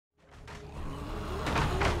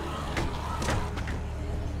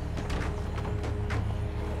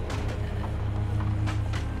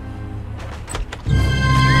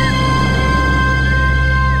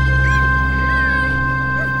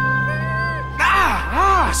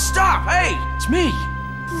Ah, stop! Hey, it's me.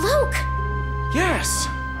 Luke! Yes.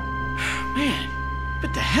 Man,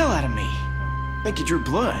 bit the hell out of me. Think you drew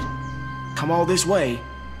blood. Come all this way.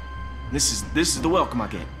 This is the welcome I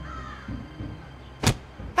get.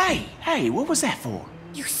 Hey, what was that for?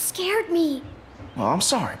 You scared me. Well, I'm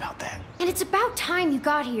sorry about that. And it's about time you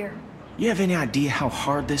got here. You have any idea how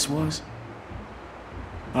hard this was?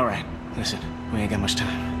 All right, listen, we ain't got much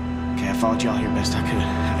time. Okay, I followed y'all here best I could.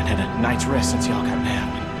 Haven't had a night's rest since y'all got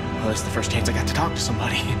nabbed. Well, it's the first chance I got to talk to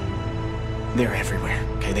somebody. They're everywhere,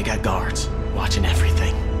 okay? They got guards, watching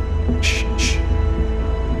everything. Shh, shh.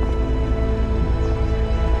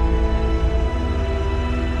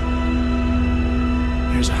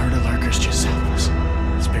 There's a herd of lurkers just south of us.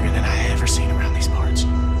 It's bigger than I ever seen around these parts.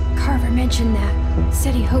 Carver mentioned that.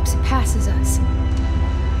 Said he hopes it passes us.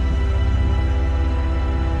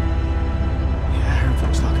 Yeah, I heard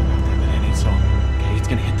folks talking about that, but it ain't so. Okay, it's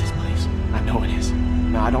gonna hit this place. I know it is.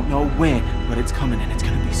 Now, I don't know when, but it's coming and it's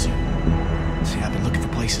gonna be soon. See, I've been looking for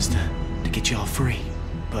places to get y'all free,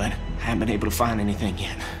 but I haven't been able to find anything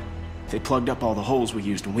yet. They plugged up all the holes we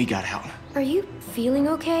used when we got out. Are you feeling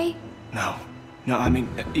okay? No, I mean,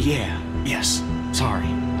 yes. Sorry.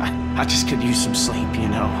 I just could use some sleep, you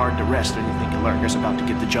know. Hard to rest when you think a lurker's about to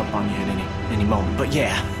get the jump on you at any moment. But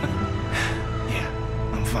yeah. Yeah,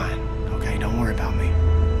 I'm fine. Okay, don't worry about me.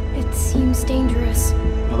 It seems dangerous.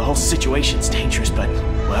 Well, the whole situation's dangerous, but,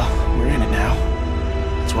 well, we're in it now.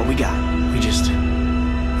 That's what we got. We just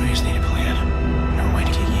need a plan. No way to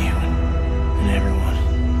get you and everyone.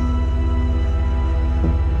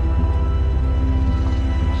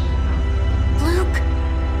 Luke!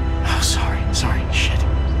 Oh, sorry, shit.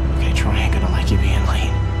 Okay, Troy ain't gonna like you being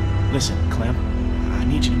late. Listen, Clem, I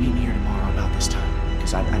need you to meet me here tomorrow about this time.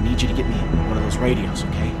 Because I need you to get me one of those radios,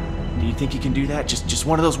 okay? Do you think you can do that? Just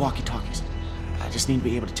one of those walkie-talkies. I just need to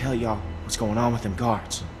be able to tell y'all what's going on with them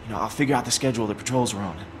guards. You know, I'll figure out the schedule the patrols are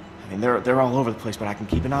on. I mean, they're all over the place, but I can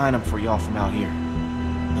keep an eye on them for y'all from out here.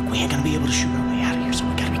 Look, we ain't gonna be able to shoot our way out of here, so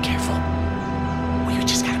we gotta be careful. We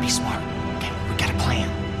just gotta be smart, okay? We got a plan.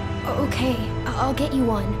 Okay, I'll get you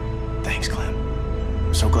one. Thanks, Clem.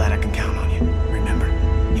 I'm so glad I can count on you. Remember,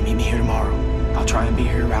 you meet me here tomorrow. I'll try and be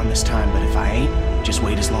here around this time, but if I ain't, just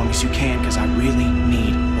wait as long as you can, because I really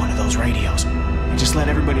need one of those radios. And just let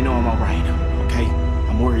everybody know I'm all right, okay?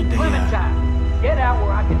 I'm worried they, Clementine, get out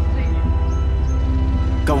where I can see you.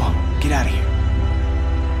 Go on, get out of here.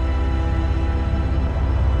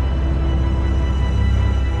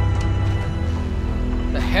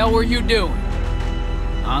 The hell were you doing?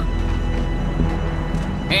 Huh?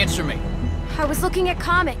 Answer me. I was looking at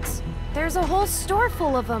comics. There's a whole store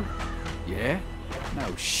full of them. Yeah?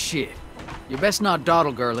 No shit. You best not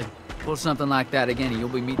dawdle, girlie. Pull something like that again and you'll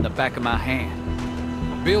be meeting the back of my hand.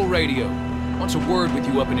 Bill Radio wants a word with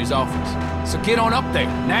you up in his office. So get on up there,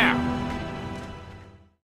 now!